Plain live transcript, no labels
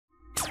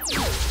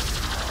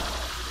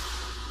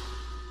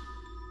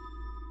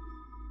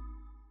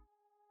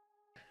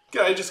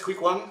G'day, just a quick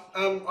one.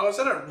 I was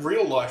at a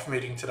real life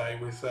meeting today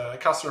with a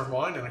customer of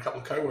mine and a couple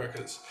of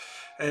co-workers,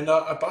 and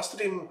I busted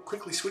him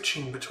quickly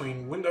switching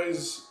between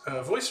Windows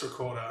voice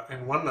recorder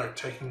and OneNote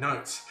taking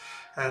notes.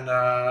 And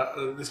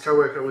this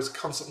co-worker was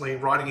constantly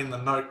writing in the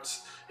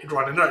notes. He'd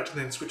write a note and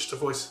then switch to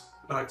voice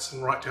notes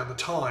and write down the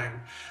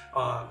time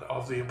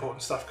of the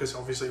important stuff, because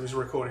obviously he was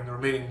recording the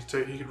meeting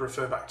so he could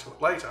refer back to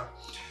it later.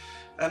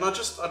 And I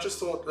just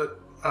thought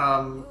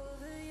that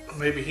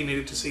maybe he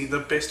needed to see the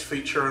best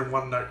feature in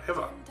OneNote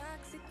ever.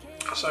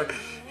 So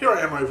here I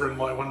am over in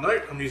my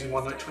OneNote. I'm using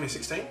OneNote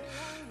 2016,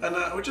 and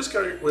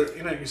we're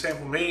in an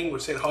example meeting.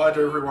 We've said hi to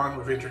everyone,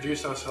 we've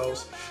introduced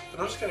ourselves,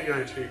 and I'm just going to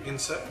go to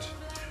Insert,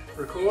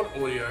 Record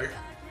Audio,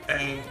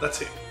 and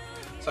that's it.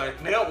 So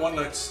now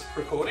OneNote's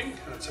recording,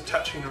 and it's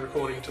attaching the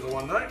recording to the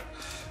OneNote,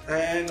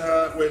 and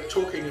we're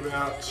talking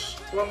about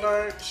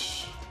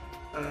OneNote,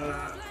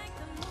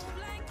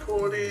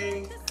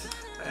 recording,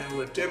 and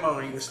we're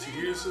demoing this to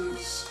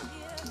users.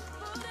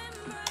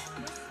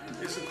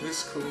 Isn't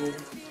this cool?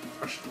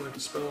 I should learn to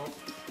spell.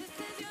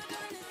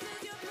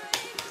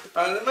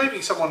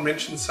 Maybe someone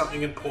mentions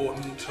something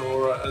important,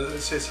 or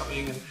says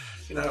something,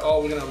 and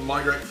oh, we're going to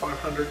migrate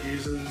 500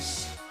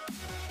 users.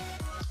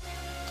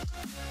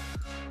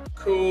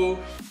 Cool.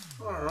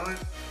 All right.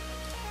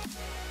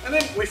 And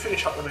then we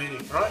finish up the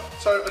meeting, right?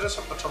 So I just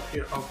up the top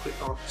here, I'll click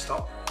on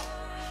stop.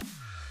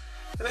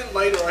 And then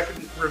later I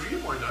can review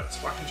my notes.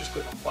 I can just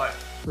click on play.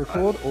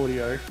 Record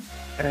audio,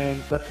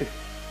 and that's it.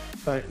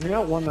 So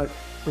now OneNote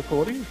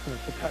recording, so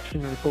it's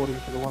attaching the recording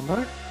to the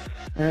OneNote,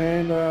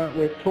 and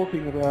we're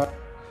talking about...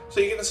 So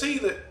you can see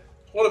that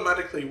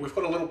automatically we've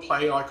got a little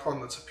play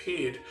icon that's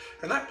appeared,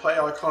 and that play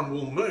icon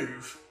will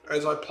move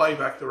as I play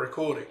back the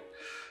recording.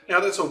 Now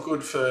that's all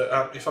good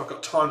for if I've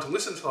got time to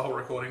listen to the whole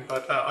recording,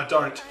 but I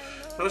don't.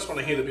 I just want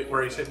to hear the bit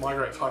where he said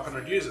migrate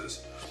 500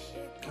 users.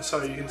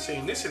 So you can see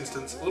in this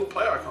instance, the little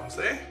play icon's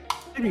there.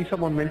 Maybe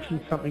someone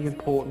mentions something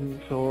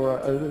important, or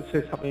it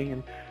says something,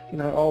 and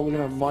oh, we're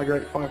going to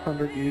migrate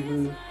 500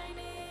 users.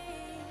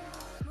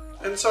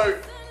 And so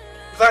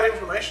that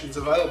information is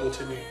available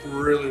to me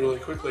really, really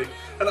quickly.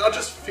 And I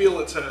just feel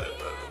it's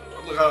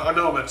look, I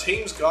know I'm a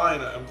Teams guy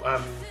and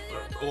I'm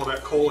all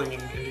about calling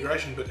and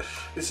integration, but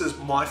this is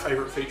my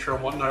favorite feature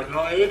on OneNote, and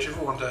I urge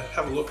everyone to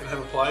have a look and have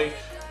a play.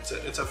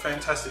 It's a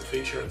fantastic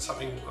feature and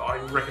something I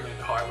recommend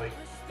highly.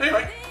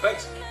 Anyway,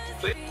 thanks.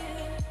 See?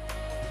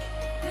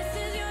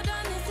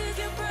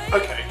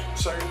 Okay,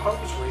 so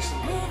I was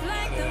recently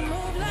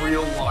at a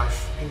real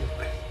life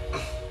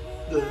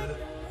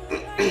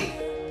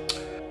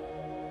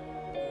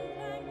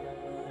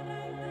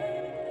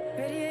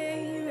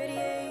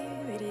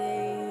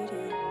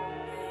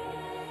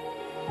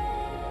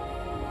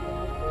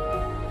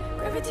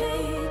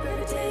Gravitate.